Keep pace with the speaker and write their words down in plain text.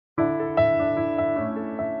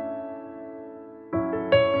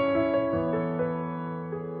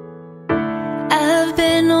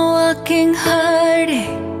fucking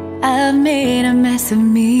heartache. I've made a mess of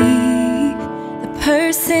me. The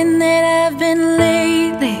person that I've been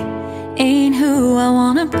lately ain't who I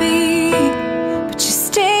wanna be. But you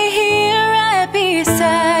stay here right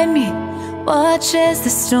beside me. Watch as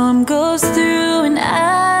the storm goes through, and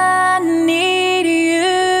I need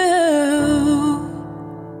you.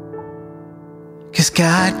 'Cause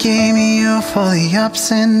God gave me you for the ups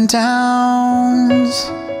and downs.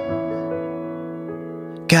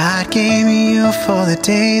 God gave me you for the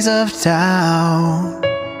days of doubt.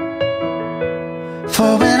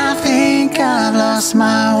 For when I think I've lost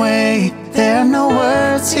my way, there are no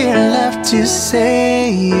words here left to say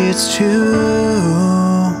it's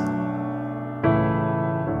true.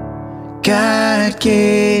 God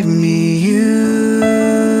gave me you.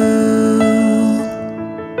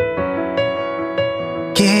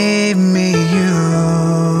 Gave me you.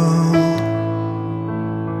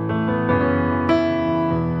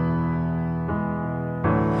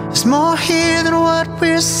 There's more here than what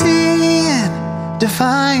we're seeing.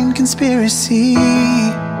 Divine conspiracy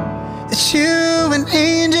that you, an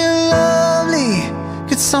angel lovely,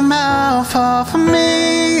 could somehow fall for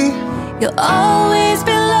me. You'll always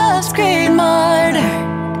be love's great martyr.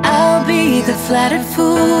 I'll be the flattered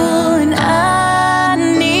fool, and I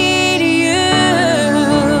need you.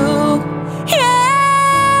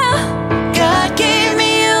 Yeah, God gave me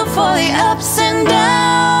you for the ups and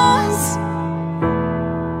downs.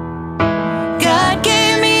 God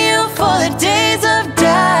gave me you for the days of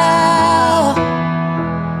doubt.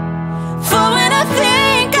 For when I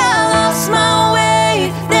think I lost my way,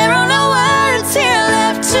 there are no words here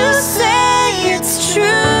left to say it's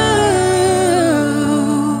true.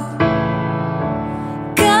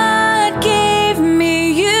 God gave me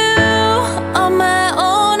you. On my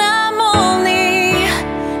own I'm only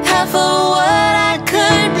half of what I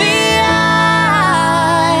could be.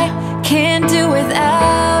 I can't do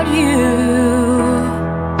without you.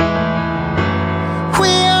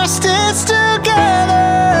 We are stitched together,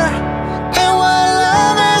 and what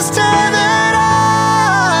love has tethered,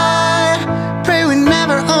 I pray we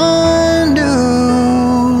never undo.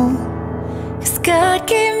 'Cause God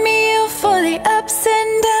gave me you for the ups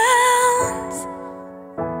and downs.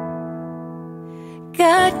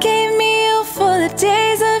 God gave me you for the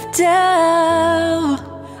days of doubt.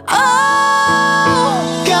 Oh,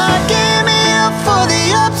 God gave me you for the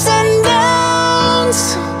ups and downs.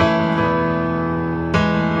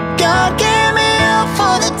 God gave me you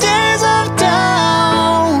for the days of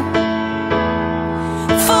doubt.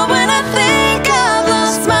 for when I think I've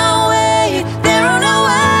lost my way, there are no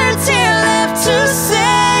words here left to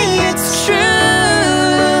say it's true.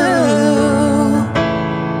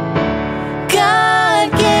 God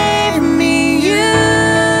gave me you.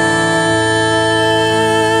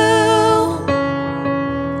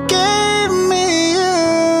 Gave me you.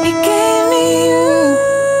 He gave me you.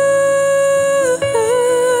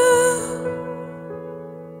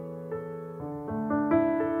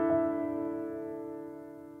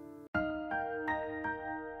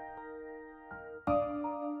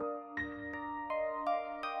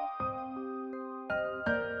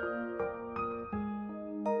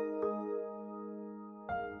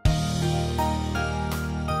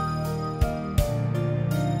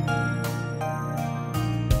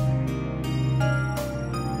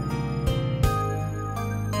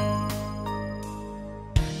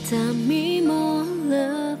 Ta mi mo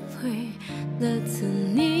love pray that to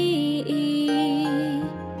need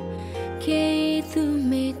ke tu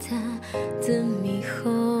meta to mi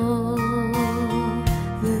ho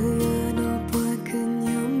no pua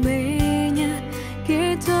kunyo menya ke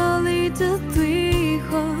toli to tui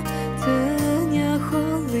ho to nya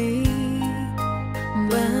holy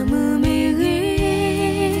ba mu mi li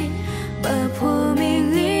ba po mi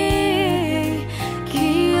li ki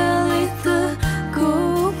ali the go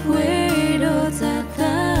puedo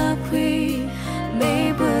tata pui me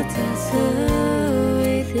bata so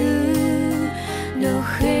with you no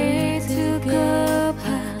hate to go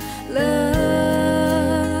pa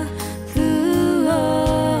love through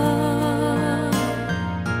all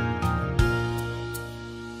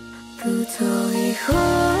tu toi ho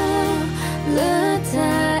le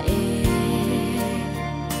ta e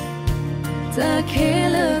ta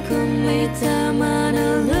kela come ta mana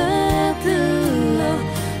le tu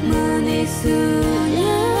muni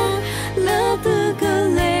suya le tu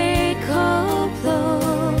kale koplo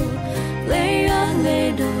le a le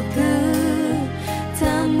do tu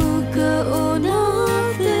tamu go ono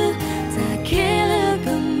tu ta kela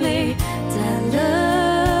come ta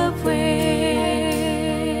love way.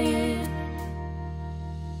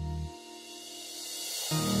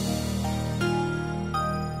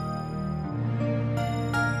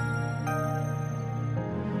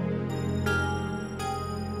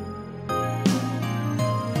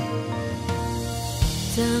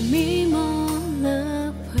 迷蒙。